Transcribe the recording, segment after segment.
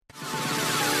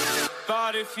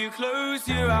out if you close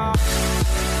your eyes.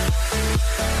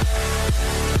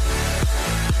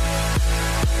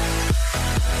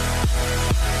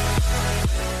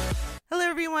 Hello,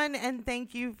 everyone, and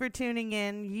thank you for tuning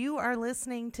in. You are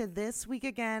listening to This Week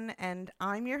Again, and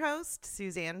I'm your host,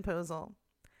 Suzanne Posel.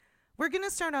 We're going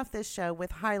to start off this show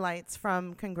with highlights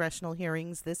from congressional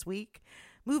hearings this week,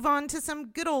 move on to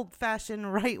some good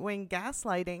old-fashioned right-wing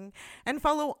gaslighting, and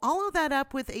follow all of that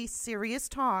up with a serious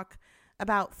talk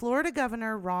about Florida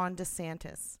Governor Ron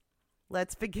DeSantis.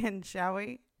 Let's begin, shall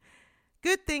we?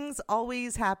 Good things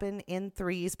always happen in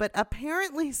threes, but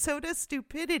apparently so does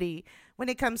stupidity when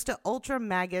it comes to ultra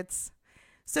maggots.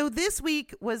 So this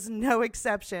week was no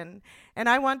exception, and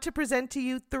I want to present to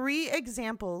you 3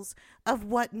 examples of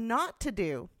what not to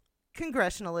do.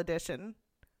 Congressional edition.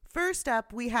 First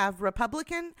up, we have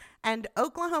Republican and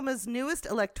Oklahoma's newest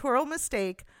electoral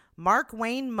mistake, Mark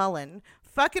Wayne Mullen,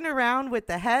 fucking around with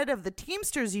the head of the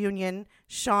Teamsters Union,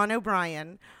 Sean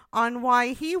O'Brien, on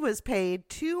why he was paid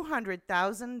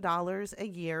 $200,000 a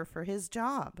year for his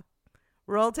job.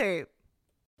 Roll tape.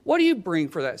 What do you bring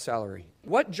for that salary?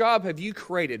 What job have you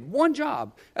created? One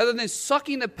job, other than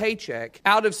sucking the paycheck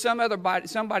out of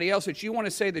somebody else that you want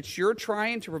to say that you're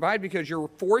trying to provide because you're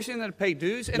forcing them to pay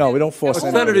dues? And no, we don't force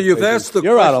them. Senator, you've asked the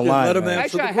You're question. out of line, Let him man.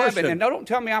 answer the Actually, I question. haven't, and don't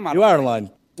tell me I'm out of You line. are in line.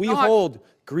 We hold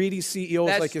greedy CEOs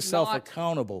That's like yourself not-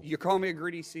 accountable. You're calling me a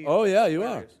greedy CEO. Oh, yeah, you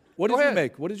are. What Go did you ahead.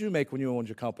 make? What did you make when you owned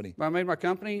your company? When I made my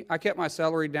company, I kept my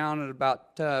salary down at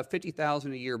about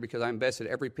 $50,000 a year because I invested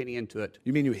every penny into it.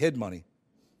 You mean you hid money?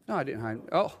 No, I didn't hide.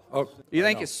 You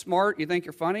think it's smart? You think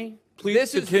you're funny? Please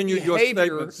this continue is your behavior,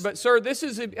 statements. But sir, this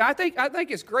is. I think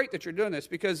it's great that you're doing this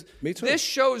because Me too. this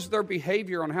shows their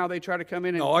behavior on how they try to come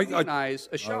in and organize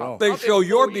a shop. They show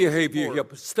your Employees behavior for- here.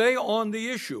 But stay on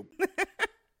the issue.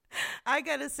 I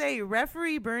gotta say,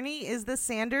 Referee Bernie is the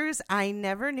Sanders I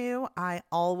never knew I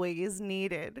always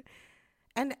needed.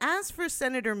 And as for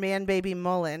Senator Manbaby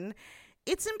Mullen,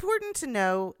 it's important to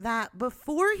know that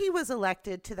before he was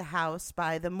elected to the House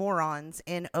by the morons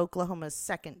in Oklahoma's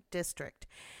 2nd District,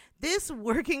 this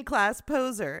working class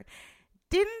poser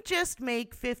didn't just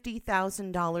make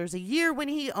 $50,000 a year when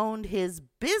he owned his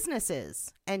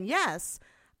businesses. And yes,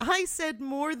 I said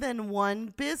more than one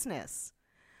business.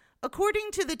 According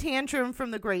to the tantrum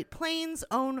from the Great Plains'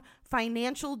 own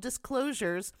financial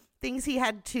disclosures, things he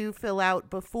had to fill out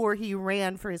before he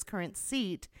ran for his current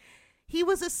seat, he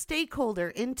was a stakeholder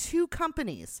in 2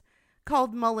 companies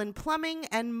called Mullen Plumbing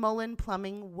and Mullen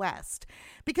Plumbing West,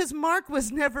 because Mark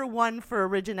was never one for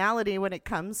originality when it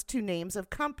comes to names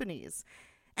of companies.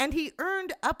 And he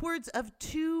earned upwards of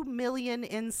 $2 million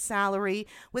in salary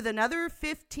with another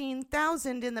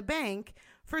 $15,000 in the bank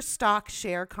for stock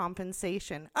share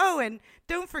compensation. Oh, and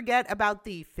don't forget about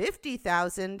the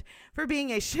 $50,000 for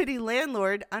being a shitty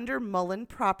landlord under Mullen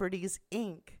Properties,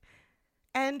 Inc.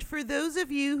 And for those of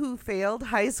you who failed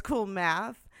high school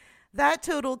math, that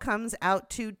total comes out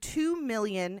to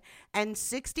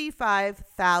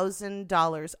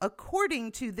 $2,065,000,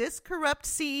 according to this corrupt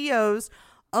CEO's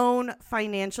own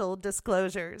financial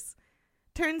disclosures.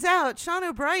 Turns out Sean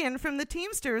O'Brien from the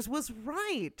Teamsters was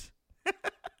right.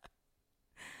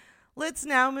 Let's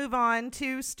now move on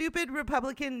to stupid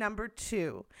Republican number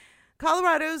 2.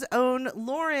 Colorado's own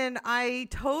Lauren I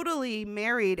totally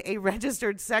married a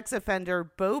registered sex offender,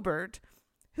 Boebert,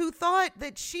 who thought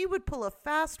that she would pull a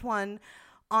fast one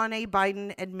on a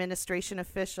Biden administration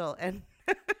official. And,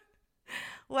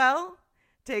 well,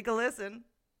 take a listen.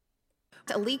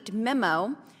 A leaked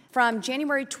memo from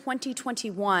January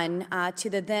 2021 to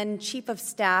the then Chief of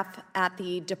Staff at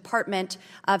the Department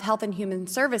of Health and Human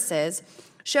Services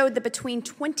showed that between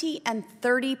 20 and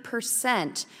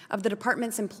 30% of the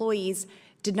department's employees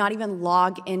did not even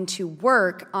log into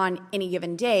work on any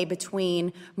given day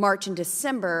between March and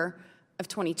December of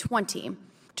 2020.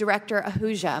 Director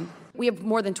Ahuja, we have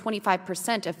more than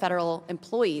 25% of federal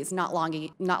employees not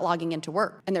logging into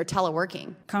work, and they're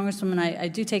teleworking. Congresswoman, I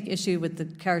do take issue with the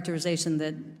characterization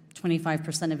that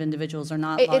 25% of individuals are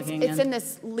not logging in. It's in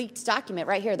this leaked document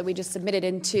right here that we just submitted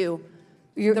into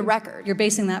the record. You're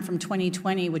basing that from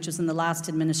 2020, which was in the last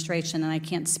administration, and I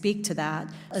can't speak to that.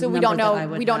 So we don't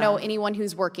know anyone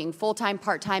who's working full-time,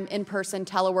 part-time, in-person,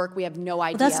 telework. We have no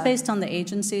idea. Well, that's based on the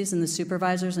agencies and the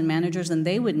supervisors and managers, and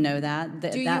they would know that.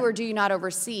 Do you or do you not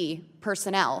oversee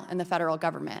personnel in the federal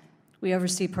government? We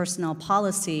oversee personnel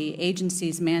policy.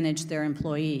 Agencies manage their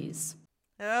employees.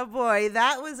 Oh boy,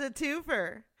 that was a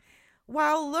twofer.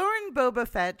 While Lauren Boba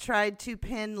Fett tried to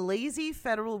pin lazy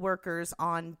federal workers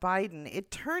on Biden,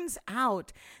 it turns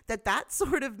out that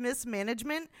sort of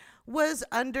mismanagement was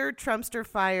under Trumpster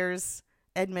Fire's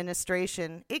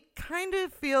administration. It kind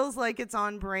of feels like it's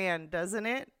on brand, doesn't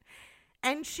it?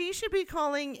 And she should be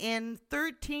calling in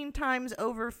 13 times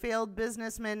over failed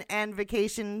businessman and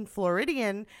vacation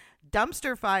Floridian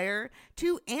dumpster fire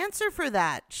to answer for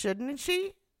that, shouldn't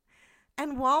she?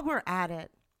 And while we're at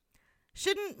it,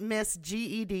 shouldn't Miss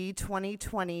GED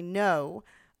 2020 know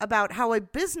about how a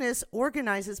business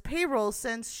organizes payroll,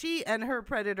 since she and her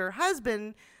predator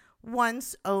husband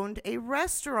once owned a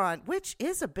restaurant, which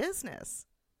is a business?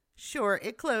 Sure,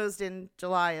 it closed in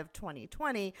July of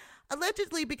 2020,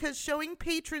 allegedly because showing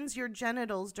patrons your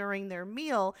genitals during their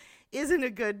meal isn't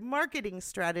a good marketing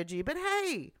strategy. But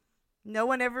hey, no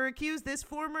one ever accused this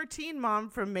former teen mom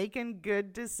from making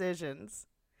good decisions.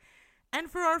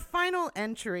 And for our final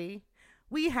entry,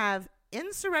 we have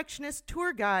insurrectionist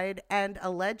tour guide and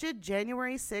alleged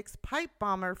January 6th pipe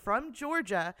bomber from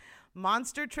Georgia,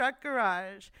 Monster Truck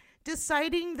Garage,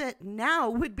 deciding that now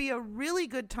would be a really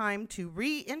good time to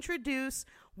reintroduce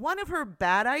one of her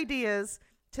bad ideas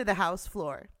to the House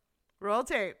floor. Roll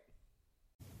tape.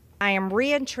 I am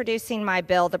reintroducing my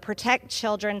bill, the Protect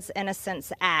Children's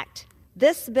Innocence Act.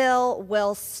 This bill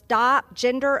will stop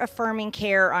gender-affirming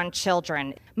care on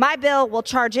children. My bill will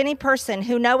charge any person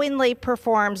who knowingly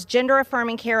performs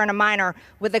gender-affirming care on a minor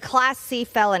with a Class C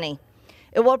felony.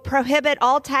 It will prohibit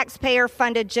all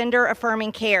taxpayer-funded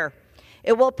gender-affirming care.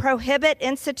 It will prohibit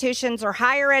institutions or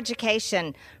higher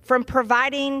education from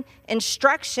providing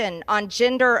instruction on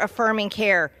gender-affirming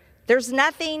care. There's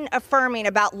nothing affirming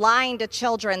about lying to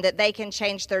children that they can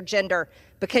change their gender,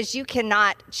 because you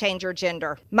cannot change your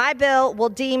gender. My bill will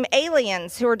deem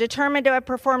aliens who are determined to have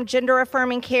performed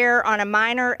gender-affirming care on a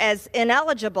minor as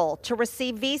ineligible to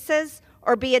receive visas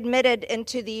or be admitted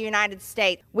into the United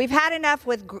States. We've had enough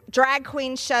with drag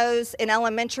queen shows in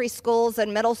elementary schools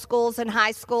and middle schools and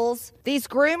high schools. These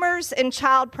groomers and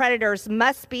child predators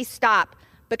must be stopped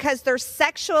because they're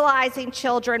sexualizing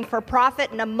children for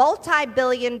profit in a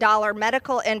multi-billion-dollar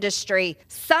medical industry.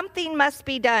 Something must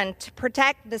be done to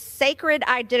protect the sacred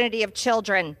identity of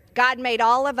children. God made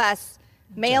all of us,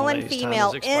 male and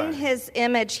female, in his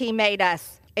image he made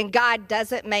us, and God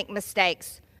doesn't make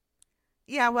mistakes.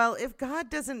 Yeah, well, if God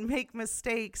doesn't make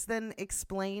mistakes, then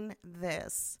explain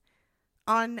this.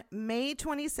 On May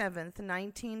 27th,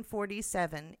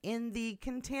 1947, in the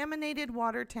contaminated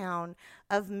water town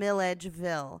of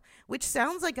Milledgeville, which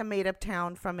sounds like a made-up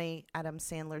town from a Adam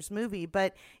Sandler's movie,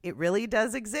 but it really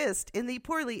does exist in the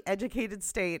poorly educated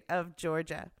state of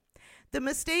Georgia. The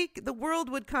mistake the world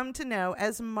would come to know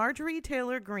as Marjorie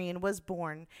Taylor Greene was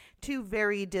born to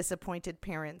very disappointed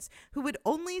parents who would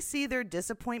only see their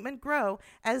disappointment grow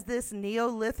as this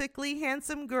neolithically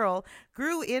handsome girl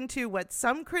grew into what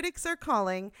some critics are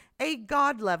calling a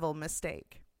God-level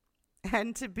mistake.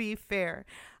 And to be fair,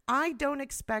 I don't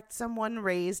expect someone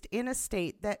raised in a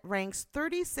state that ranks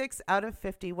 36 out of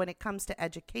 50 when it comes to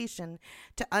education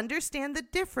to understand the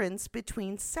difference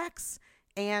between sex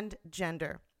and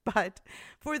gender. But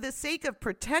for the sake of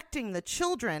protecting the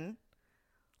children,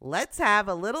 let's have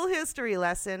a little history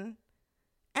lesson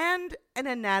and an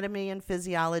anatomy and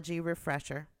physiology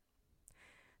refresher.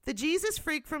 The Jesus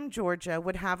freak from Georgia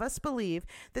would have us believe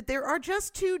that there are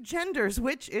just two genders,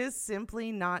 which is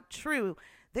simply not true.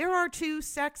 There are two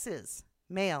sexes,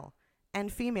 male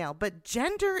and female, but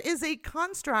gender is a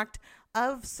construct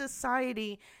of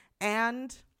society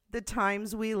and the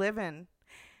times we live in.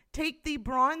 Take the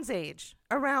Bronze Age.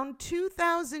 Around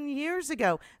 2,000 years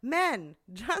ago, men,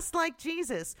 just like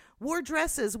Jesus, wore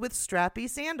dresses with strappy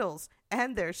sandals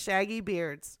and their shaggy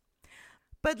beards.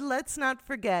 But let's not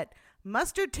forget,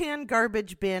 Mustard Tan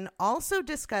Garbage Bin also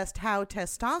discussed how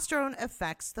testosterone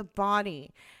affects the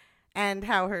body and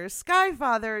how her Sky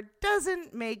Father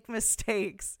doesn't make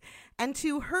mistakes. And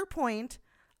to her point,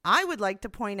 I would like to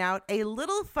point out a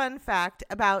little fun fact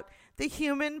about the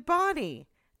human body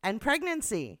and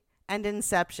pregnancy and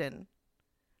inception.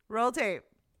 Roll tape.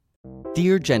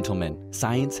 Dear gentlemen,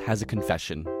 science has a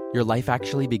confession. Your life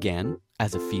actually began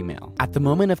as a female. At the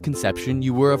moment of conception,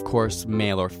 you were, of course,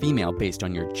 male or female based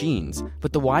on your genes,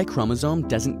 but the Y chromosome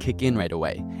doesn't kick in right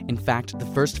away. In fact, the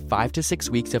first 5 to 6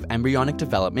 weeks of embryonic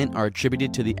development are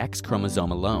attributed to the X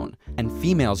chromosome alone, and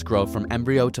females grow from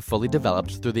embryo to fully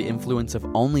developed through the influence of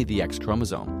only the X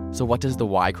chromosome. So what does the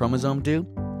Y chromosome do?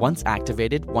 Once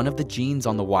activated, one of the genes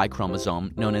on the Y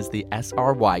chromosome, known as the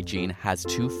SRY gene, has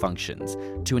two functions: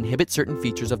 to inhibit certain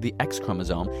features of the X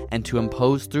chromosome and to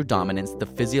impose through dominance the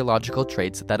physiological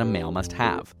traits that a male must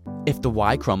have. If the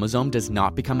Y chromosome does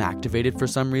not become activated for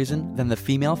some reason, then the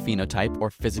female phenotype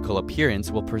or physical appearance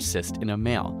will persist in a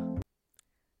male.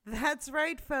 That's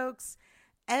right, folks.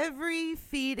 Every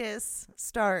fetus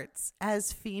starts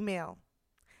as female.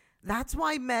 That's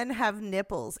why men have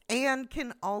nipples and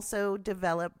can also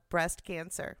develop breast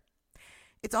cancer.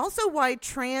 It's also why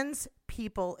trans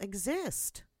people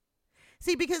exist.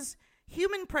 See, because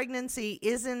human pregnancy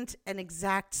isn't an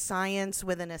exact science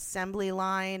with an assembly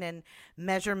line and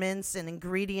measurements and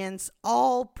ingredients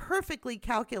all perfectly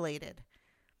calculated.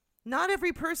 Not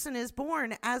every person is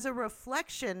born as a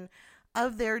reflection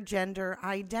of their gender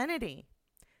identity.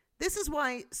 This is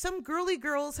why some girly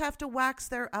girls have to wax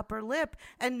their upper lip,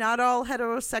 and not all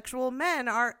heterosexual men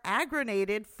are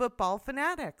aggravated football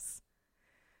fanatics.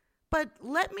 But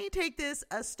let me take this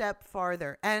a step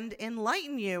farther and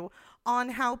enlighten you on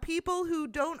how people who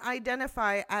don't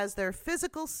identify as their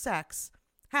physical sex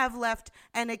have left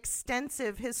an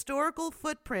extensive historical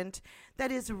footprint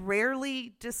that is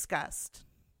rarely discussed.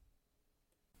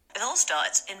 It all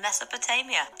starts in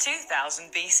Mesopotamia,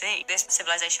 2000 BC. This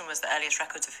civilization was the earliest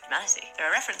records of humanity. There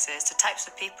are references to types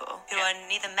of people who are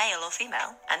neither male or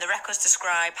female, and the records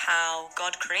describe how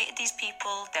God created these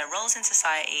people, their roles in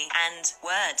society, and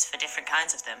words for different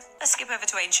kinds of them. Let's skip over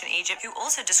to ancient Egypt, who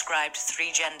also described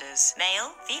 3 genders: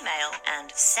 male, female,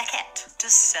 and Sekhet, to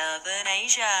Southern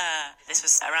Asia. This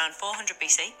was around 400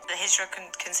 BC. The Hijra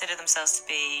consider themselves to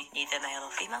be neither male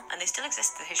or female, and they still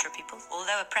exist, the Hijra people,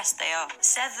 although oppressed they are.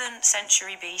 7th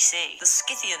century BC, the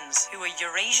Scythians, who were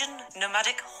Eurasian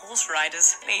nomadic horse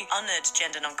riders, they honored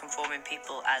gender non-conforming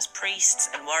people as priests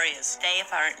and warriors. They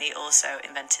apparently also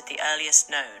invented the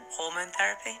earliest known hormone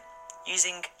therapy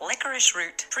using licorice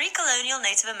root. Pre-colonial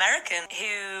Native American,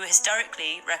 who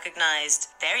historically recognized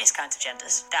various kinds of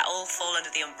genders that all fall under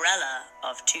the umbrella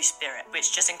of Two-Spirit,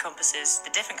 which just encompasses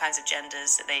the different kinds of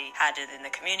genders that they had in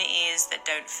the communities that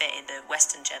don't fit in the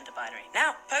Western gender binary.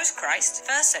 Now, post-Christ,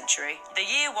 1st century, the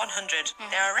year 100,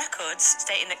 there are records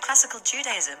stating that classical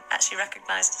Judaism actually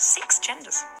recognized 6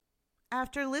 genders.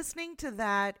 After listening to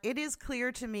that, it is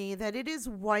clear to me that it is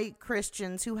white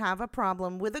Christians who have a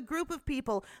problem with a group of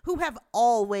people who have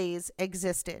always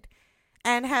existed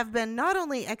and have been not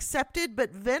only accepted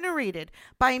but venerated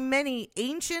by many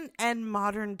ancient and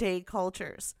modern day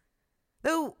cultures.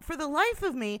 Though, for the life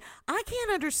of me, I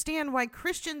can't understand why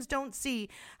Christians don't see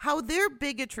how their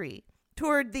bigotry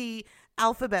toward the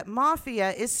alphabet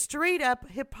mafia is straight up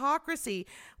hypocrisy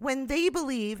when they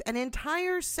believe an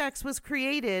entire sex was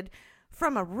created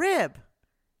from a rib,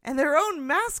 and their own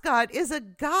mascot is a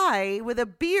guy with a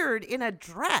beard in a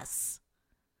dress.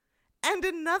 And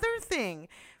another thing,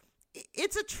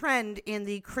 it's a trend in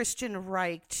the Christian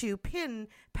right to pin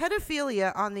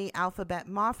pedophilia on the alphabet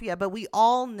mafia, but we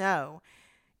all know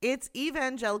it's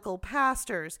evangelical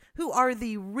pastors who are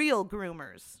the real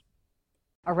groomers.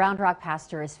 A Round Rock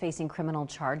pastor is facing criminal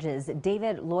charges.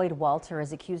 David Lloyd Walter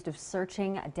is accused of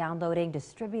searching, downloading,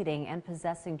 distributing, and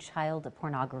possessing child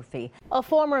pornography. A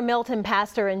former Milton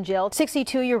pastor in jail,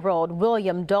 62-year-old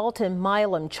William Dalton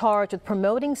Milam, charged with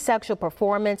promoting sexual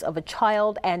performance of a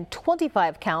child and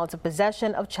 25 counts of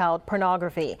possession of child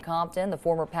pornography. Compton, the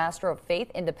former pastor of Faith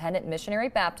Independent Missionary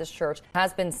Baptist Church,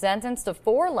 has been sentenced to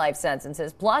 4 life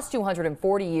sentences plus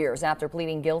 240 years after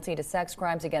pleading guilty to sex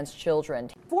crimes against children.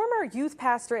 Former youth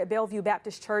pastor at Bellevue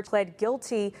Baptist Church pled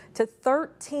guilty to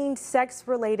 13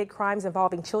 sex-related crimes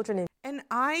involving children. And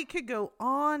I could go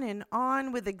on and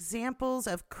on with examples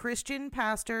of Christian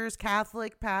pastors,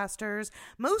 Catholic pastors,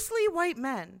 mostly white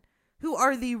men, who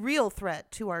are the real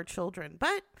threat to our children.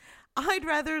 But I'd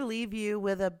rather leave you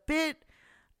with a bit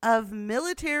of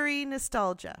military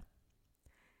nostalgia.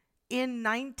 In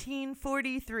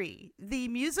 1943, the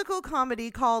musical comedy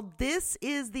called This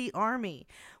Is the Army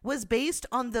was based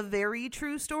on the very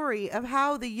true story of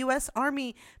how the U.S.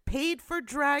 Army paid for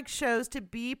drag shows to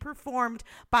be performed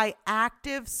by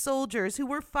active soldiers who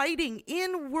were fighting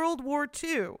in World War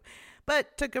II,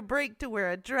 but took a break to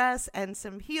wear a dress and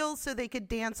some heels so they could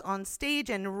dance on stage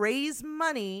and raise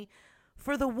money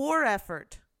for the war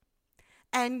effort.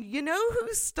 And you know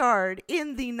who starred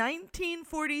in the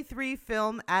 1943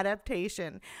 film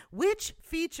adaptation, which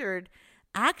featured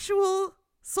actual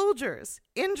soldiers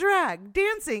in drag,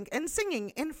 dancing and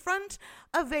singing in front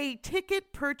of a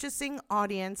ticket-purchasing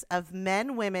audience of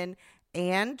men, women,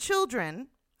 and children,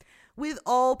 with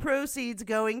all proceeds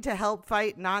going to help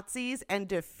fight Nazis and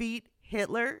defeat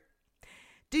Hitler?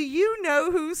 Do you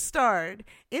know who starred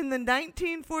in the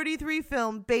 1943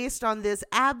 film based on this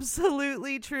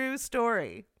absolutely true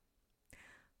story?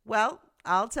 Well,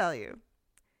 I'll tell you.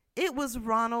 It was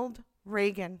Ronald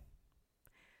Reagan,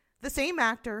 the same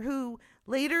actor who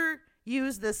later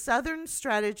used the Southern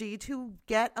strategy to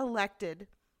get elected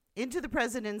into the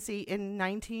presidency in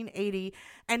 1980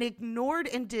 and ignored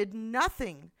and did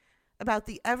nothing about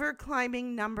the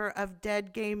ever-climbing number of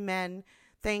dead gay men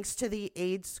thanks to the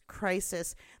AIDS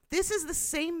crisis. This is the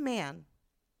same man,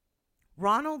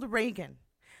 Ronald Reagan,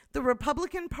 the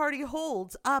Republican Party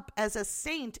holds up as a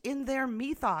saint in their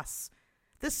mythos.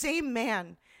 The same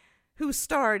man who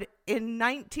starred in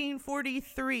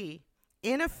 1943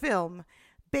 in a film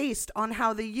based on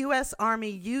how the U.S.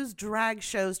 Army used drag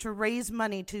shows to raise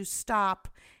money to stop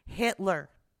Hitler.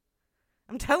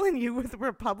 I'm telling you, with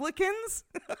Republicans,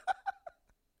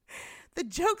 the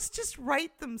jokes just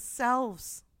write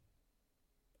themselves.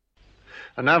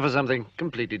 And now for something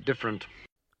completely different.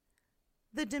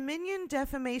 The Dominion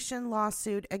defamation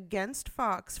lawsuit against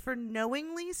Fox for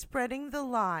knowingly spreading the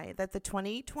lie that the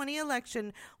 2020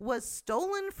 election was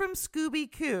stolen from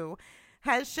Scooby-Coo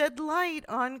has shed light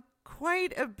on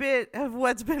quite a bit of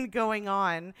what's been going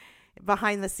on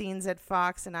behind the scenes at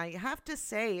Fox. And I have to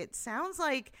say, it sounds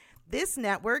like this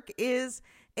network is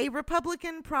a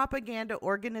Republican propaganda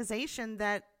organization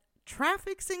that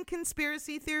traffics in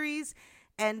conspiracy theories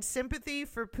and sympathy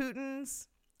for Putin's,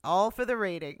 all for the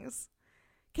ratings.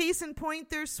 Case in point,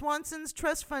 there's Swanson's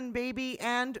trust fund baby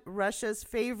and Russia's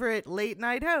favorite late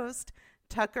night host,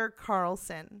 Tucker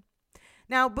Carlson.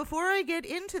 Now, before I get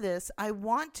into this, I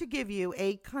want to give you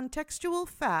a contextual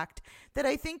fact that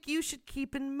I think you should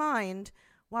keep in mind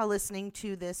while listening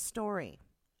to this story.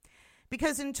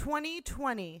 Because in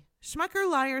 2020, Schmucker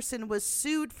Lyerson was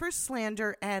sued for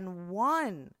slander and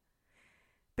won,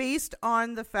 based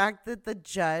on the fact that the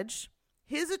judge,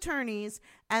 his attorneys,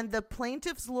 and the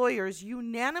plaintiff's lawyers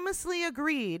unanimously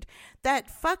agreed that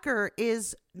Fucker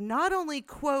is not only,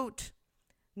 quote,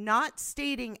 not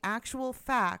stating actual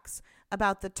facts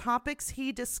about the topics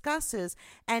he discusses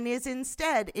and is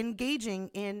instead engaging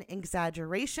in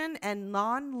exaggeration and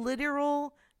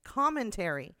non-literal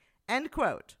commentary, end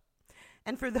quote.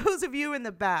 And for those of you in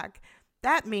the back,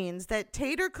 that means that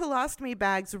Tater Colostomy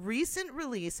Bag's recent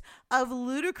release of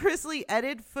ludicrously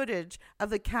edited footage of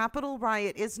the Capitol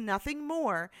riot is nothing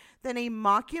more than a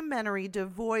mockumentary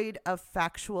devoid of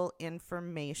factual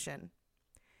information.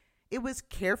 It was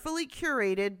carefully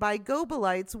curated by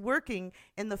Gobelites working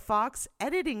in the Fox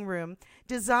editing room,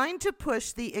 designed to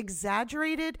push the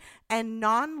exaggerated and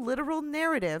non-literal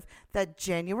narrative that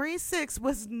January 6th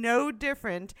was no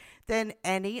different than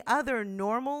any other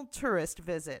normal tourist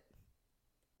visit.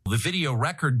 The video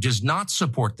record does not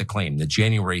support the claim that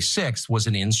January 6th was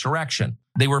an insurrection.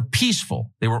 They were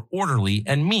peaceful, they were orderly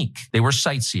and meek. They were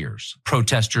sightseers.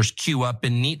 Protesters queue up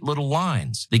in neat little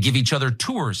lines. They give each other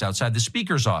tours outside the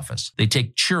speaker's office. They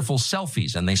take cheerful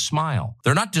selfies and they smile.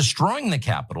 They're not destroying the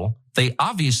Capitol. They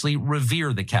obviously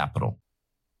revere the Capitol.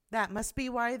 That must be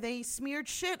why they smeared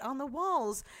shit on the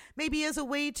walls, maybe as a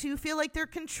way to feel like they're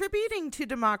contributing to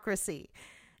democracy.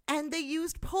 And they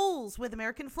used poles with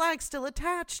American flags still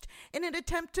attached in an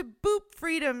attempt to boop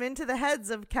freedom into the heads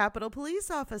of Capitol police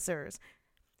officers.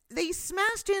 They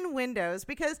smashed in windows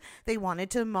because they wanted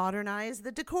to modernize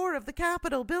the decor of the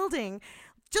Capitol building,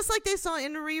 just like they saw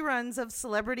in reruns of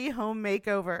Celebrity Home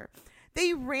Makeover.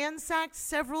 They ransacked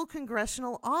several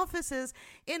congressional offices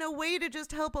in a way to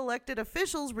just help elected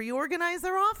officials reorganize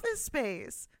their office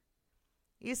space.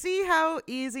 You see how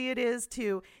easy it is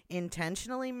to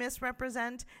intentionally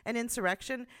misrepresent an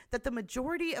insurrection that the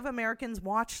majority of Americans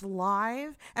watched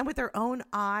live and with their own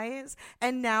eyes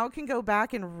and now can go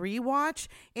back and rewatch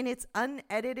in its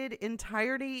unedited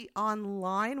entirety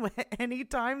online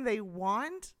anytime they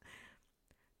want?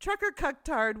 Trucker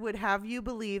Cucktard would have you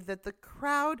believe that the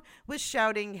crowd was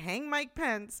shouting, "Hang Mike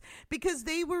Pence," because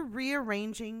they were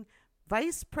rearranging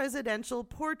vice presidential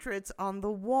portraits on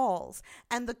the walls,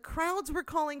 and the crowds were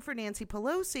calling for Nancy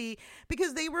Pelosi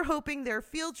because they were hoping their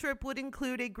field trip would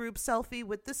include a group selfie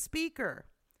with the speaker.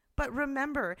 But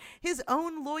remember, his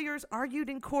own lawyers argued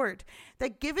in court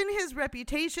that given his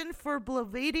reputation for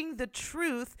blavading the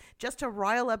truth just to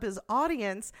rile up his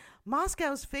audience,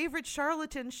 Moscow's favorite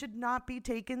charlatan should not be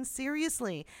taken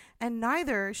seriously, and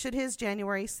neither should his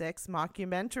January 6th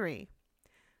mockumentary.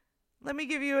 Let me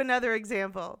give you another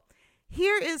example.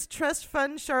 Here is trust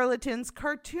fund charlatan's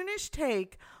cartoonish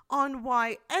take on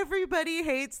why everybody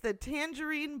hates the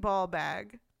tangerine ball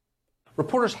bag.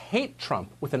 Reporters hate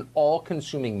Trump with an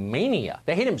all-consuming mania.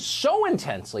 They hate him so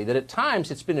intensely that at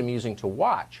times it's been amusing to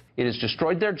watch. It has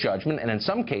destroyed their judgment and in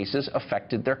some cases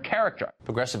affected their character.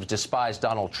 Progressives despise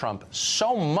Donald Trump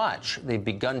so much they've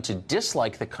begun to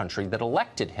dislike the country that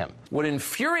elected him. What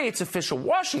infuriates official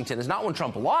Washington is not when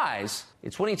Trump lies,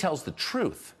 it's when he tells the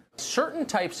truth. Certain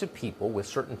types of people with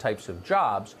certain types of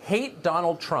jobs hate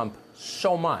Donald Trump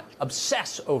so much,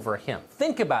 obsess over him,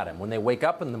 think about him when they wake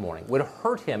up in the morning, would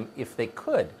hurt him if they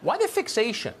could. Why the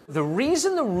fixation? The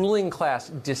reason the ruling class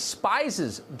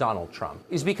despises Donald Trump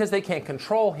is because they can't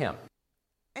control him.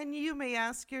 And you may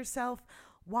ask yourself,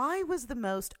 Why was the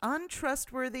most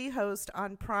untrustworthy host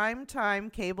on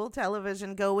primetime cable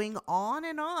television going on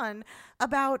and on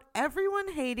about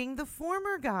everyone hating the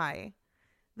former guy?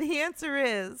 The answer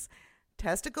is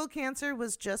testicle cancer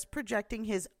was just projecting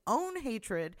his own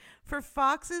hatred for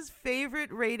Fox's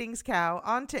favorite ratings cow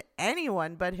onto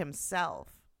anyone but himself.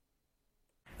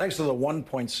 Thanks to the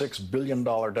 $1.6 billion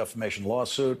defamation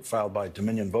lawsuit filed by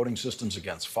Dominion Voting Systems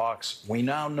against Fox, we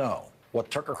now know what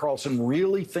Tucker Carlson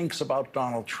really thinks about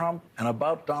Donald Trump and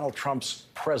about Donald Trump's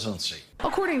presidency.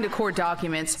 According to court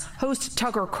documents, host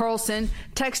Tucker Carlson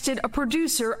texted a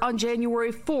producer on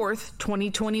January 4th,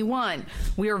 2021.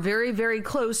 "We are very, very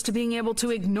close to being able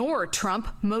to ignore Trump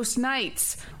most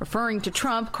nights." Referring to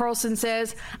Trump, Carlson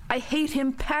says, "I hate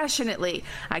him passionately.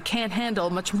 I can't handle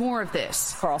much more of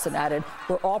this." Carlson added,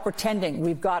 "We're all pretending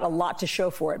we've got a lot to show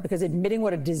for it because admitting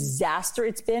what a disaster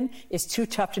it's been is too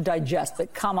tough to digest.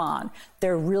 But come on,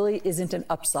 there really isn't an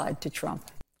upside to Trump."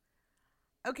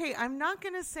 Okay, I'm not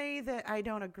going to say that I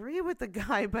don't agree with the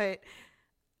guy, but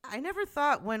I never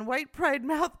thought when White Pride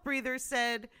Mouth Breather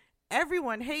said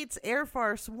everyone hates Air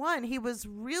Force One, he was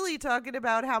really talking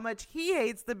about how much he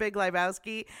hates the Big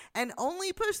Lebowski and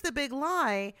only push the big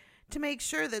lie to make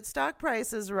sure that stock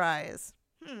prices rise.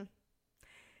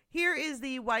 Here is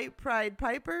the White Pride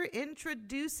Piper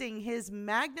introducing his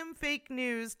Magnum fake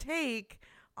news take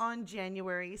on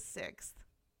January 6th.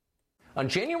 On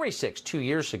January 6, 2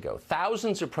 years ago,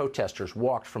 thousands of protesters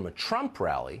walked from a Trump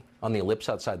rally on the ellipse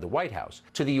outside the White House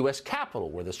to the U.S.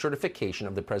 Capitol, where the certification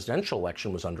of the presidential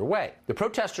election was underway. The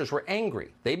protesters were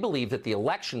angry. They believed that the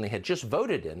election they had just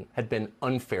voted in had been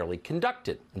unfairly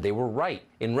conducted. And they were right.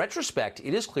 In retrospect,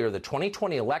 it is clear the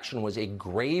 2020 election was a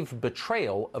grave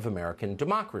betrayal of American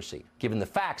democracy. Given the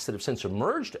facts that have since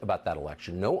emerged about that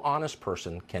election, no honest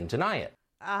person can deny it.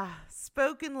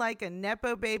 Spoken like a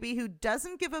Nepo baby who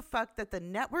doesn't give a fuck that the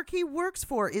network he works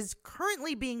for is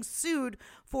currently being sued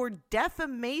for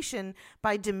defamation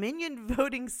by Dominion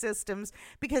Voting Systems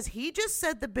because he just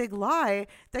said the big lie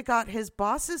that got his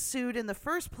bosses sued in the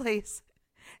first place,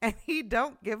 and he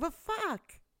don't give a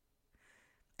fuck.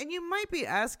 And you might be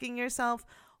asking yourself,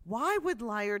 why would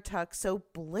Liar Tuck so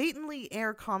blatantly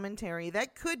air commentary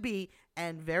that could be,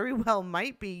 and very well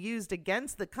might be, used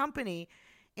against the company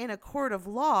in a court of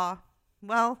law?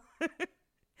 Well,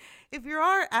 if you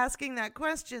are asking that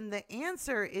question, the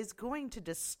answer is going to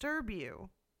disturb you.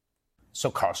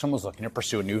 So Carlson was looking to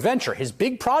pursue a new venture. His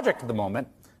big project at the moment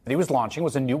that he was launching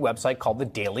was a new website called the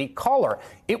Daily Caller.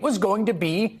 It was going to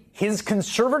be his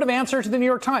conservative answer to the New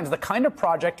York Times, the kind of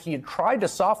project he had tried to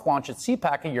soft launch at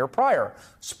C-PAC a year prior.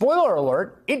 Spoiler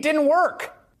alert, it didn't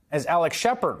work. As Alex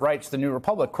Shepard writes the New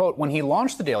Republic, quote, "When he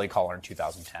launched the Daily Caller in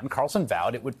 2010, Carlson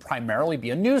vowed it would primarily be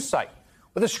a news site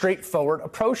with a straightforward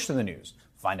approach to the news.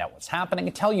 Find out what's happening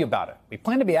and tell you about it. We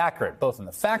plan to be accurate, both in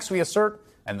the facts we assert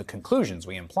and the conclusions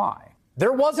we imply."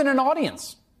 There wasn't an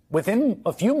audience. Within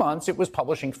a few months, it was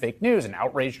publishing fake news and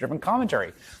outrage-driven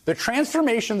commentary. The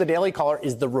transformation of the Daily Caller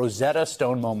is the Rosetta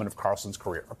Stone moment of Carlson's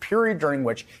career, a period during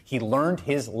which he learned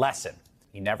his lesson.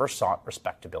 He never sought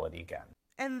respectability again.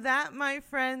 And that, my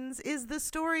friends, is the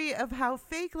story of how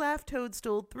fake Laugh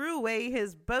Toadstool threw away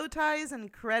his bow ties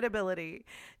and credibility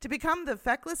to become the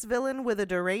feckless villain with a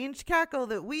deranged cackle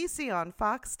that we see on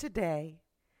Fox today.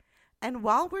 And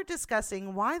while we're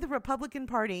discussing why the Republican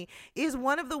Party is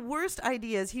one of the worst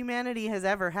ideas humanity has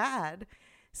ever had,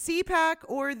 C-PAC,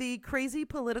 or the Crazy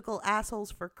Political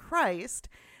Assholes for Christ,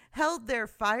 held their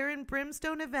Fire and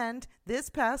Brimstone event this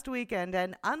past weekend,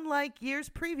 and unlike years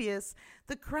previous,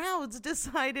 the crowds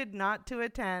decided not to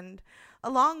attend,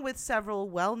 along with several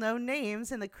well-known names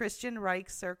in the Christian Reich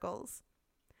circles.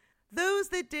 Those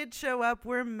that did show up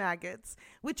were maggots,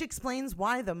 which explains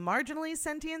why the marginally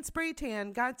sentient spray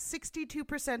tan got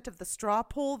 62% of the straw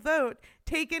poll vote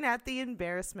taken at the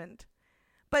embarrassment.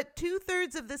 But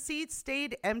 2/3 of the seats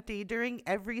stayed empty during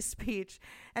every speech,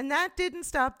 and that didn't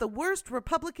stop the worst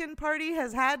Republican Party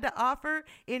has had to offer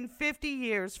in 50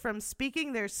 years from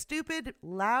speaking their stupid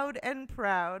loud and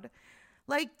proud.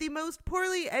 Like the most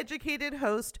poorly educated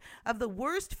host of the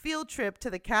worst field trip to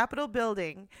the Capitol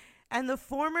building, and the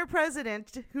former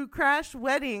president who crashed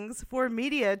weddings for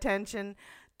media attention,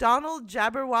 Donald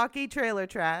Jabberwocky Trailer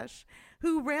Trash,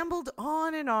 who rambled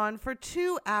on and on for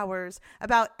 2 hours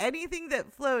about anything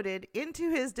that floated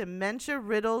into his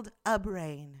dementia-riddled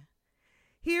brain.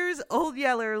 Here's Old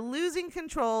Yeller losing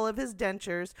control of his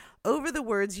dentures over the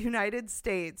words United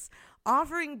States,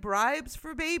 offering bribes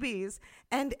for babies,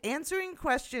 and answering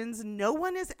questions no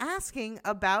one is asking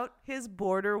about his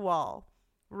border wall.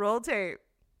 Roll tape.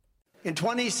 In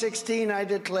 2016, I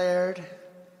declared,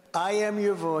 "I am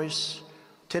your voice."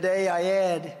 Today, I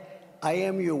add, I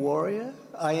am your warrior.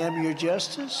 I am your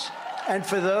justice. And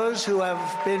for those who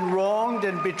have been wronged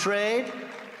and betrayed,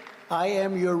 I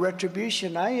am your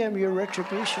retribution. I am your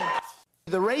retribution.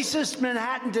 The racist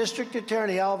Manhattan District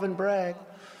Attorney, Alvin Bragg,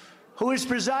 who is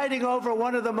presiding over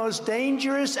one of the most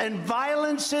dangerous and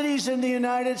violent cities in the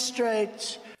United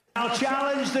States, I'll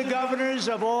challenge the governors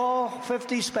of all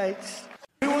 50 states.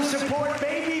 We will support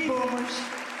baby boomers,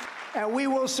 and we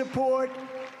will support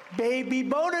baby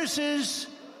bonuses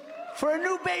for a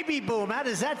new baby boom. How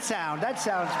does that sound? That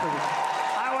sounds pretty good.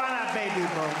 I want a baby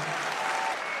boom.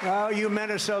 Oh, you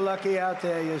men are so lucky out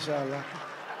there. You're so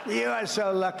lucky. You are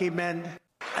so lucky, men.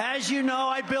 As you know,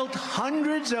 I built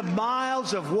hundreds of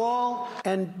miles of wall,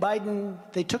 and Biden,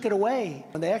 they took it away.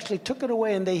 And they actually took it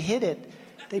away and they hid it.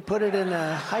 They put it in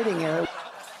a hiding area.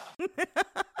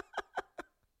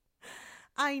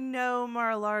 I know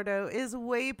Mar-a-Lardo is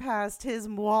way past his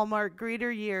Walmart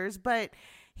greeter years, but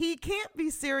he can't be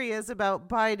serious about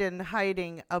Biden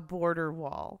hiding a border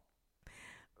wall.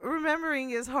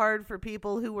 Remembering is hard for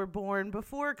people who were born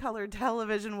before color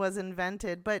television was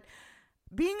invented, but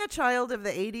being a child of the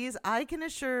 80s, I can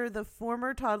assure the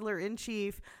former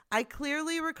toddler-in-chief, I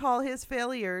clearly recall his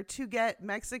failure to get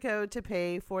Mexico to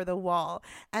pay for the wall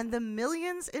and the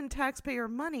millions in taxpayer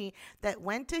money that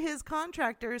went to his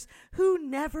contractors who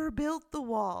never built the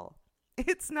wall.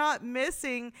 It's not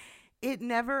missing. It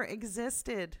never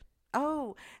existed.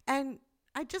 Oh, and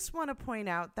I just want to point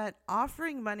out that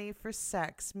offering money for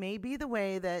sex may be the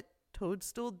way that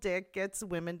Toadstool Dick gets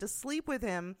women to sleep with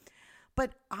him,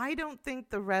 but I don't think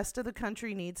the rest of the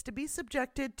country needs to be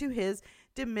subjected to his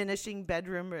diminishing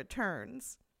bedroom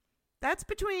returns. That's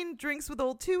between Drinks with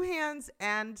Old Two Hands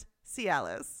and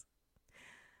Cialis.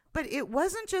 But it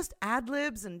wasn't just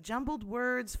ad-libs and jumbled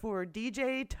words for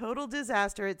DJ Total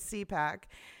Disaster at C-PAC.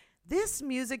 This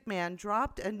music man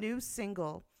dropped a new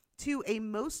single to a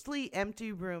mostly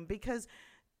empty room because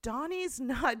Donnie's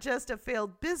not just a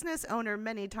failed business owner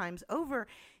many times over,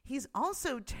 he's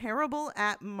also terrible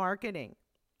at marketing.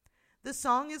 The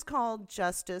song is called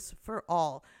Justice for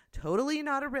All, totally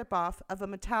not a ripoff of a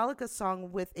Metallica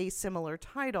song with a similar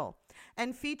title,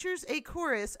 and features a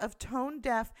chorus of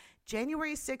tone-deaf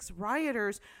January 6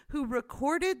 rioters who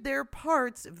recorded their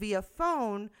parts via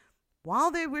phone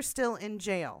while they were still in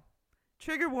jail.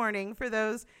 Trigger warning for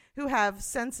those who have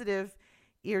sensitive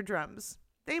eardrums.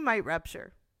 They might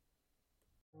rupture.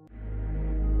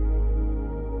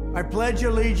 I pledge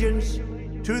allegiance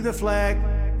to the flag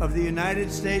of the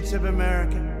United States of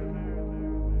America.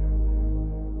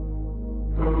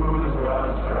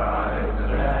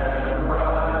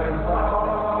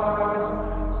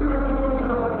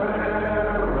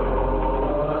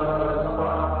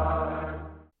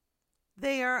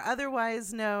 They are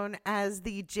otherwise known as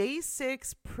the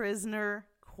J6 Prisoner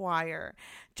Choir.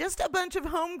 Just a bunch of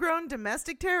homegrown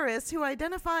domestic terrorists who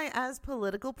identify as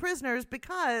political prisoners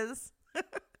because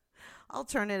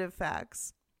alternative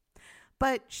facts.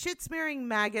 But shit-smearing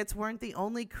maggots weren't the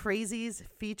only crazies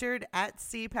featured at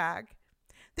C-PAC.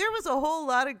 There was a whole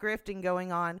lot of grifting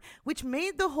going on, which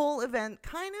made the whole event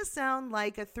kind of sound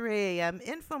like a 3 a.m.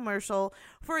 infomercial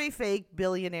for a fake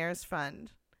billionaires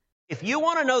fund. If you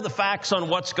want to know the facts on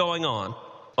what's going on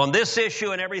this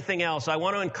issue and everything else, I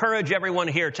want to encourage everyone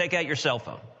here, take out your cell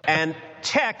phone and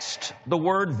text the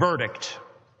word verdict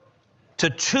to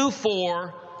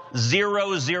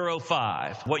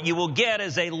 24005. What you will get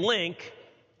is a link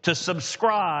to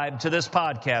subscribe to this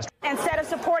podcast. Instead of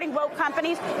supporting woke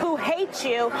companies who hate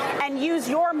you and use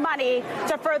your money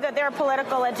to further their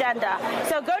political agenda.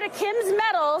 So go to Kim's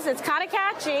Metals, it's kind of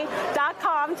catchy,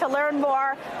 .com to learn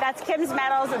more. That's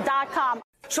kimsmetals.com.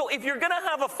 So if you're going to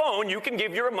have a phone, you can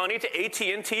give your money to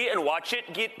AT&T and watch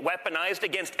it get weaponized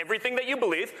against everything that you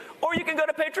believe, or you can go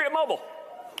to Patriot Mobile.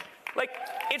 Like,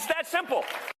 it's that simple.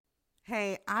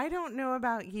 Hey, I don't know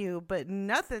about you, but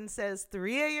nothing says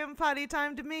 3 a.m. potty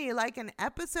time to me like an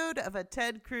episode of a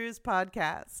Ted Cruz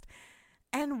podcast.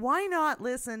 And why not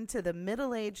listen to the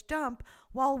middle-aged dump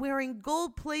while wearing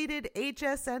gold-plated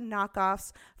HSN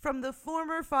knockoffs from the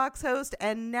former Fox host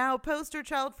and now poster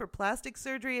child for plastic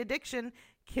surgery addiction,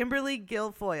 Kimberly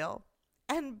Guilfoyle.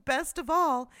 And best of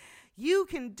all, you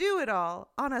can do it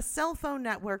all on a cell phone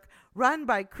network run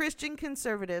by Christian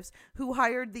conservatives who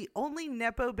hired the only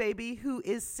Nepo baby who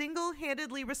is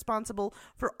single-handedly responsible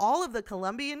for all of the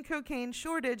Colombian cocaine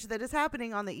shortage that is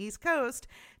happening on the East Coast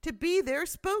to be their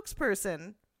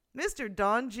spokesperson, Mr.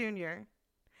 Don Jr.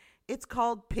 It's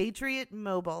called Patriot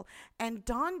Mobile, and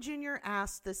Don Jr.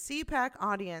 asked the C-PAC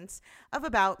audience of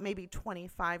about maybe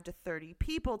 25 to 30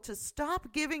 people to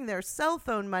stop giving their cell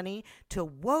phone money to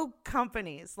woke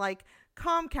companies like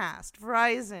Comcast,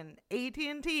 Verizon,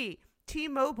 AT&T,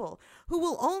 T-Mobile, who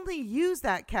will only use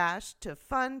that cash to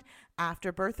fund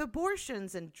afterbirth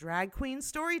abortions and drag queen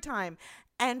story time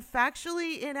and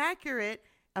factually inaccurate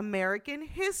American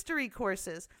history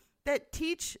courses that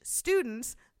teach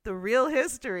students the real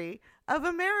history of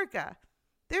America.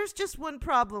 There's just one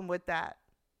problem with that.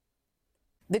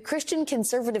 The Christian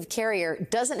conservative carrier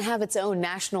doesn't have its own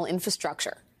national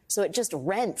infrastructure, so it just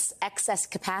rents excess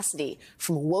capacity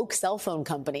from woke cell phone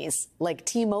companies like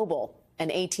T-Mobile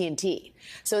and AT&T.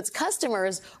 So its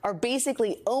customers are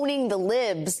basically owning the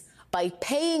libs by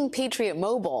paying Patriot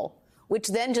Mobile, which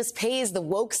then just pays the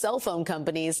woke cell phone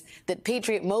companies that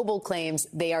Patriot Mobile claims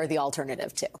they are the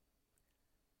alternative to.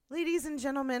 Ladies and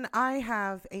gentlemen, I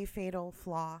have a fatal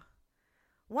flaw.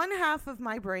 One half of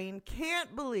my brain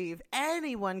can't believe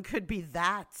anyone could be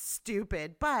that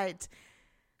stupid, but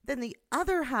then the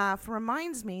other half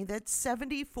reminds me that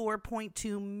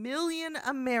 74.2 million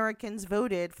Americans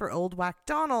voted for Old Whack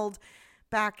Donald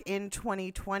back in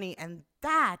 2020, and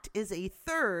that is a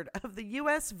third of the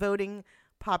U.S. voting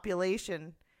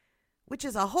population, which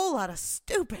is a whole lot of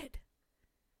stupid.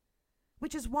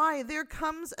 Which is why there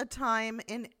comes a time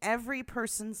in every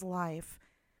person's life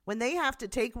when they have to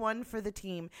take one for the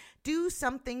team, do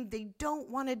something they don't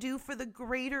want to do for the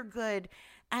greater good.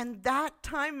 And that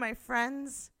time, my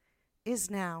friends,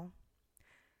 is now.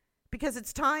 Because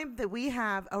it's time that we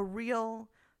have a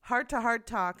real heart-to-heart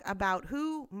talk about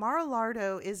who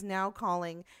Mar-a-Lago is now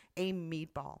calling a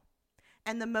meatball.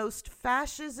 And the most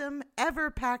fascism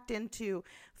ever packed into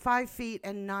 5 feet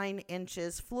and 9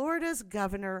 inches, Florida's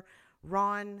Governor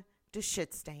Ron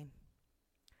DeSantis.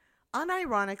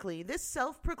 Unironically, this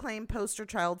self-proclaimed poster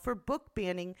child for book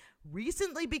banning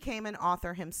recently became an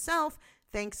author himself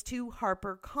thanks to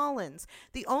HarperCollins,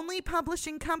 the only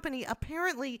publishing company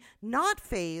apparently not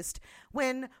fazed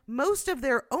when most of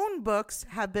their own books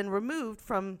have been removed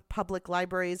from public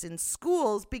libraries and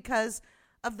schools because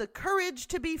of the courage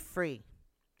to be free,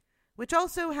 which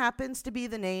also happens to be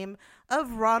the name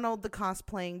of Ronald the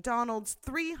Cosplaying Donald's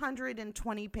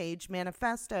 320-page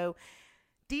manifesto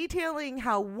detailing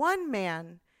how one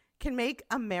man can make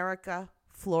America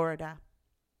Florida.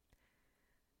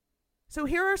 So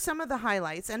here are some of the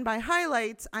highlights, and by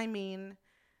highlights, I mean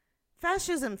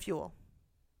fascism fuel.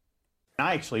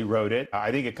 I actually wrote it.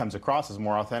 I think it comes across as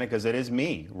more authentic because it is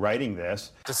me writing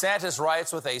this. DeSantis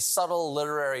writes with a subtle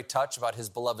literary touch about his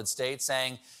beloved state,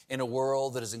 saying, in a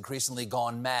world that has increasingly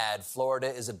gone mad,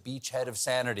 Florida is a beachhead of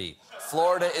sanity.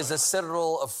 Florida is a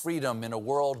citadel of freedom in a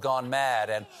world gone mad.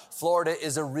 And Florida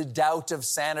is a redoubt of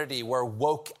sanity where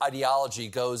woke ideology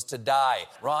goes to die.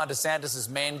 Ron DeSantis'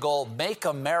 main goal, make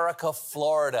America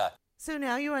Florida. So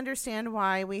now you understand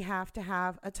why we have to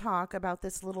have a talk about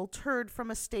this little turd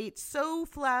from a state so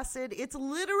flaccid, it's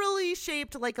literally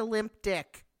shaped like a limp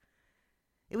dick.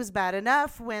 It was bad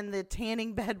enough when the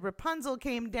tanning bed Rapunzel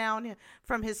came down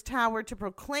from his tower to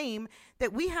proclaim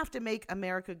that we have to make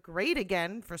America great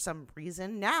again for some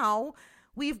reason. Now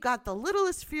we've got the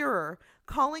littlest Führer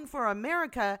calling for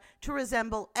America to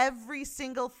resemble every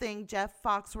single thing Jeff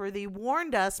Foxworthy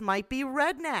warned us might be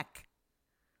redneck.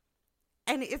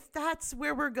 And if that's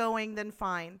where we're going, then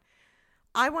fine.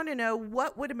 I want to know,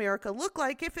 what would America look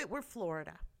like if it were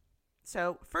Florida?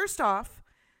 So first off,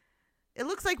 it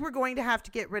looks like we're going to have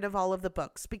to get rid of all of the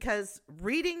books because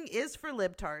reading is for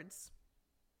libtards.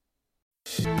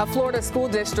 A Florida school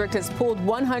district has pulled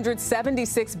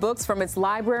 176 books from its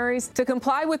libraries to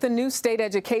comply with the new state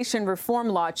education reform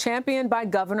law championed by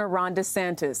Governor Ron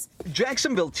DeSantis.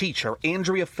 Jacksonville teacher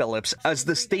Andrea Phillips, as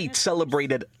the state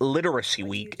celebrated Literacy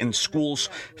Week in schools,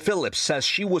 Phillips says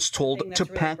she was told to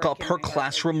pack up her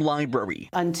classroom library.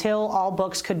 Until all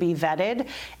books could be vetted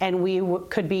and we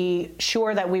could be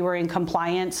sure that we were in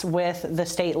compliance with the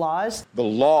state laws. The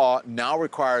law now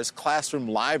requires classroom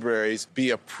libraries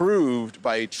be approved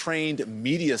by a trained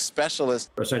media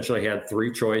specialist. Essentially had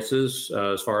three choices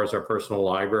as far as our personal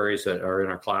libraries that are in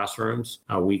our classrooms.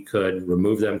 We could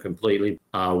remove them completely.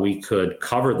 We could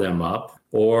cover them up,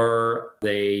 or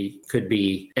they could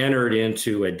be entered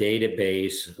into a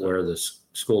database where the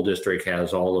school district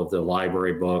has all of the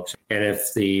library books. And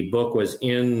if the book was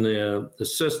in the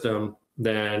system,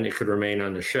 then it could remain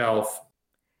on the shelf.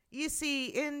 You see,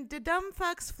 in the dumb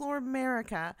fucks for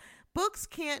America, books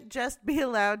can't just be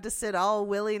allowed to sit all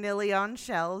willy-nilly on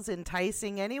shelves,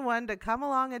 enticing anyone to come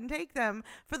along and take them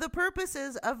for the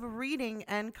purposes of reading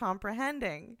and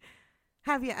comprehending.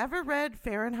 Have you ever read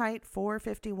Fahrenheit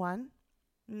 451?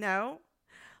 No?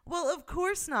 Well, of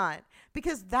course not,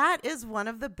 because that is one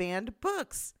of the banned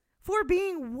books for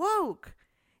being woke.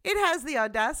 It has the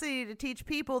audacity to teach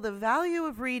people the value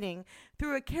of reading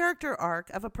through a character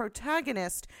arc of a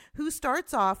protagonist who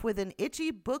starts off with an itchy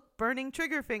book-burning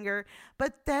trigger finger,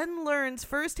 but then learns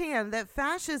firsthand that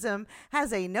fascism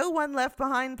has a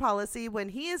no-one-left-behind policy when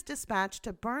he is dispatched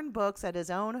to burn books at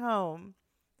his own home.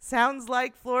 Sounds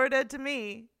like Florida to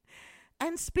me.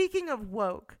 And speaking of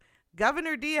woke,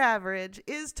 Governor D-Average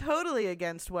is totally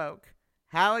against woke.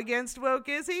 How against woke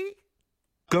is he?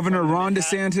 Governor Ron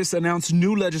DeSantis announced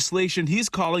new legislation he's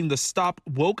calling the Stop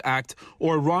Woke Act,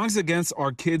 or Wrongs Against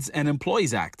Our Kids and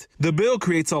Employees Act. The bill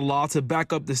creates a law to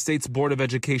back up the state's Board of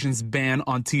Education's ban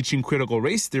on teaching critical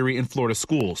race theory in Florida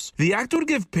schools. The act would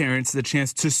give parents the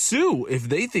chance to sue if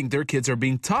they think their kids are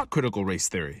being taught critical race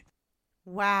theory.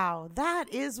 Wow, that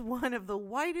is one of the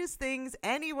whitest things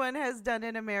anyone has done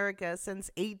in America since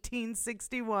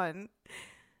 1861.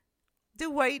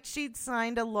 Dwight Sheets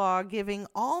signed a law giving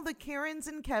all the Karens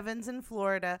and Kevins in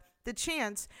Florida the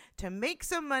chance to make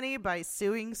some money by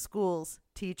suing schools,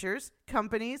 teachers,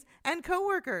 companies, and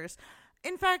coworkers.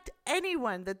 In fact,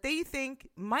 anyone that they think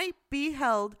might be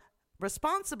held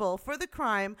responsible for the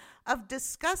crime of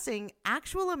discussing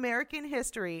actual American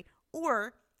history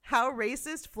or how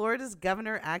racist Florida's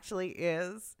governor actually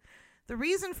is. The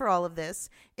reason for all of this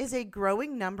is a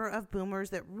growing number of boomers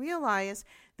that realize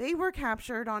they were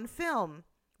captured on film,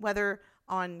 whether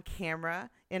on camera,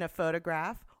 in a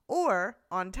photograph, or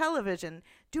on television,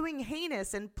 doing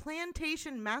heinous and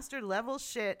plantation master level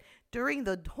shit during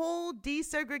the whole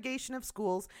desegregation of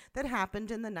schools that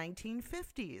happened in the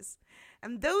 1950s.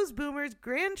 And those boomers'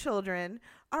 grandchildren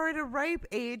are at a ripe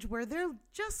age where they're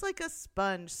just like a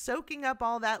sponge, soaking up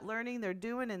all that learning they're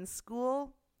doing in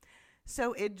school.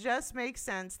 So it just makes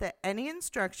sense that any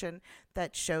instruction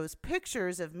that shows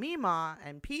pictures of Meemaw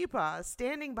and Peepaw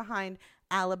standing behind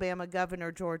Alabama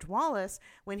Governor George Wallace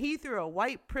when he threw a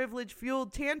white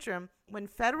privilege-fueled tantrum when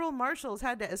federal marshals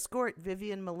had to escort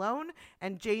Vivian Malone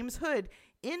and James Hood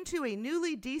into a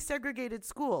newly desegregated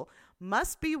school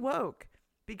must be woke,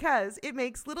 because it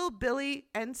makes little Billy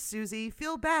and Susie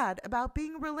feel bad about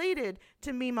being related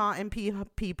to Meemaw and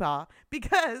Peepaw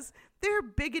because they're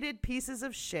bigoted pieces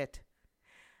of shit.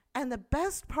 And the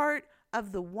best part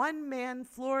of the one-man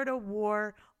Florida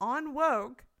war on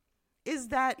woke is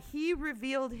that he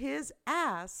revealed his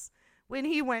ass when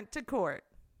he went to court.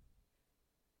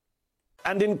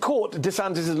 And in court,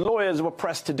 DeSantis' lawyers were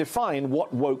pressed to define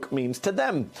what woke means to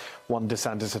them. One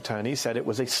DeSantis attorney said it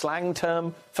was a slang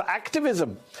term for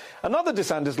activism. Another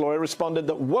DeSantis lawyer responded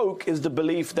that woke is the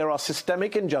belief there are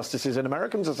systemic injustices in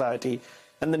American society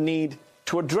and the need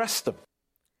to address them.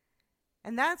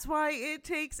 And that's why it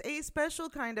takes a special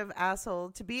kind of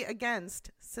asshole to be against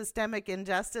systemic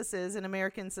injustices in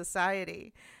American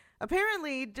society.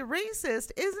 Apparently, the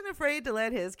racist isn't afraid to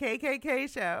let his KKK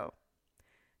show.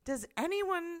 Does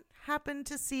anyone happen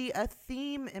to see a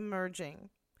theme emerging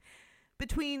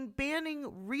between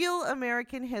banning real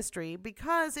American history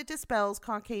because it dispels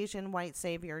Caucasian white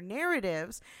savior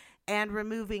narratives and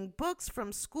removing books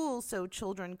from schools so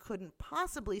children couldn't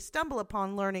possibly stumble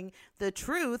upon learning the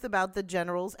truth about the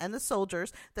generals and the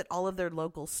soldiers that all of their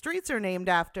local streets are named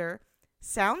after?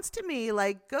 Sounds to me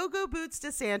like Go-Go Boots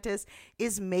DeSantis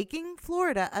is making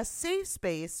Florida a safe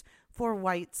space for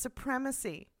white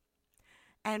supremacy.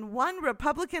 And one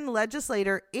Republican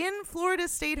legislator in Florida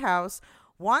State House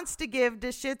wants to give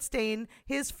DeShitstain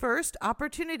his first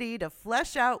opportunity to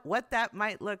flesh out what that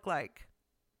might look like.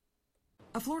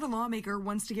 A Florida lawmaker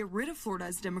wants to get rid of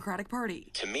Florida's Democratic Party.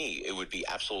 To me, it would be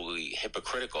absolutely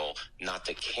hypocritical not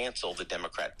to cancel the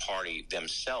Democrat Party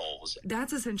themselves.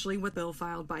 That's essentially what the bill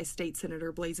filed by State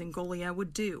Senator Blazing Golia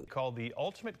would do. Called the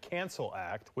Ultimate Cancel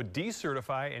Act, would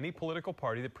decertify any political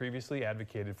party that previously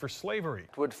advocated for slavery.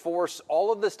 It would force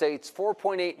all of the state's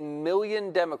 4.8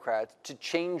 million Democrats to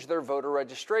change their voter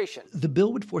registration. The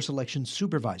bill would force election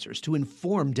supervisors to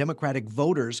inform Democratic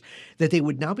voters that they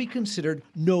would now be considered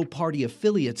no-party affiliates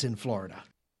in Florida.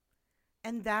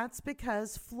 And that's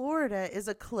because Florida is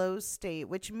a closed state,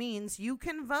 which means you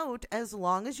can vote as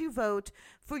long as you vote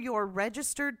for your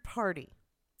registered party.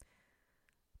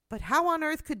 But how on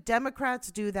earth could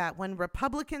Democrats do that when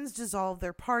Republicans dissolve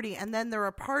their party and then their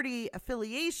party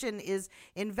affiliation is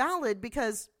invalid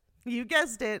because, you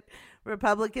guessed it,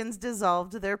 Republicans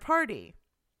dissolved their party?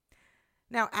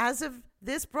 Now, as of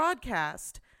this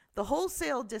broadcast, the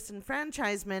wholesale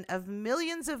disenfranchisement of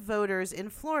millions of voters in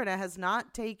Florida has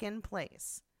not taken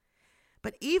place.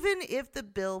 But even if the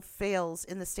bill fails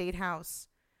in the state house,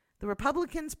 the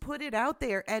Republicans put it out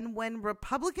there, and when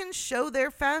Republicans show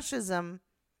their fascism,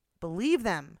 believe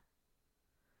them.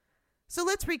 So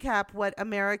let's recap what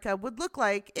America would look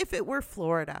like if it were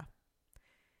Florida.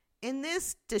 In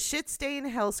this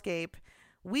shit-stained hellscape,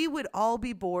 we would all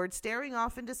be bored staring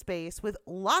off into space with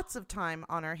lots of time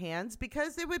on our hands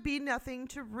because there would be nothing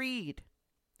to read.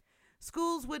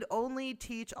 Schools would only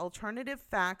teach alternative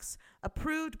facts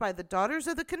approved by the Daughters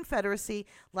of the Confederacy,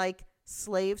 like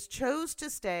slaves chose to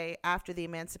stay after the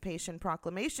Emancipation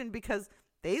Proclamation because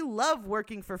they love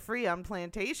working for free on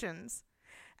plantations.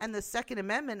 And the Second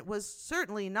Amendment was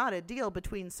certainly not a deal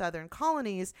between Southern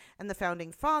colonies and the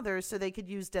Founding Fathers so they could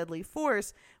use deadly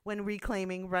force when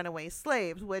reclaiming runaway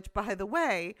slaves, which, by the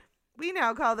way, we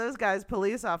now call those guys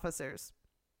police officers.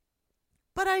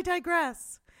 But I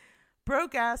digress.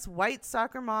 Broke-ass white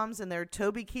soccer moms and their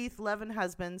Toby Keith Levin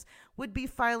husbands would be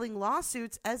filing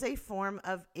lawsuits as a form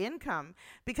of income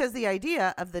because the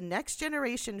idea of the next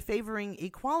generation favoring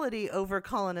equality over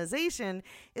colonization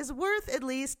is worth at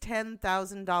least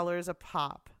 $10,000 a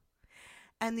pop.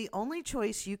 And the only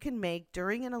choice you can make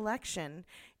during an election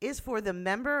is for the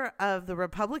member of the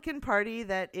Republican Party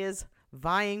that is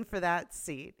vying for that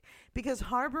seat, because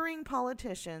harboring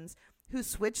politicians who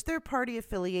switched their party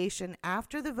affiliation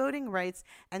after the Voting Rights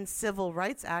and Civil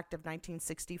Rights Act of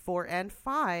 1964 and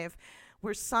 5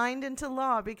 were signed into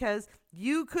law because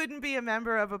you couldn't be a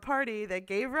member of a party that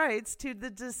gave rights to the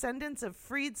descendants of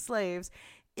freed slaves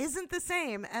isn't the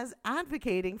same as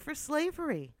advocating for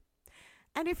slavery.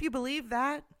 And if you believe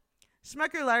that,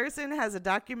 Schmucker Larson has a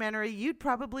documentary you'd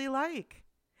probably like.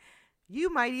 You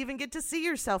might even get to see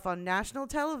yourself on national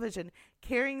television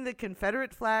carrying the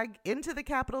Confederate flag into the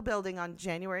Capitol building on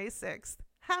January 6th.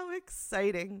 How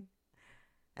exciting.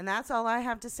 And that's all I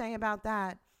have to say about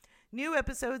that. New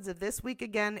episodes of This Week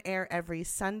Again air every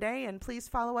Sunday, and please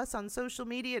follow us on social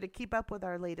media to keep up with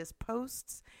our latest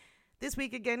posts. This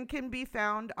Week Again can be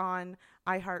found on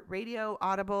iHeartRadio,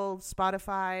 Audible,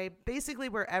 Spotify, basically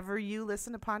wherever you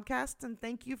listen to podcasts, and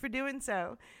thank you for doing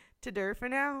so. Ta-dur for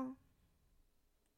now.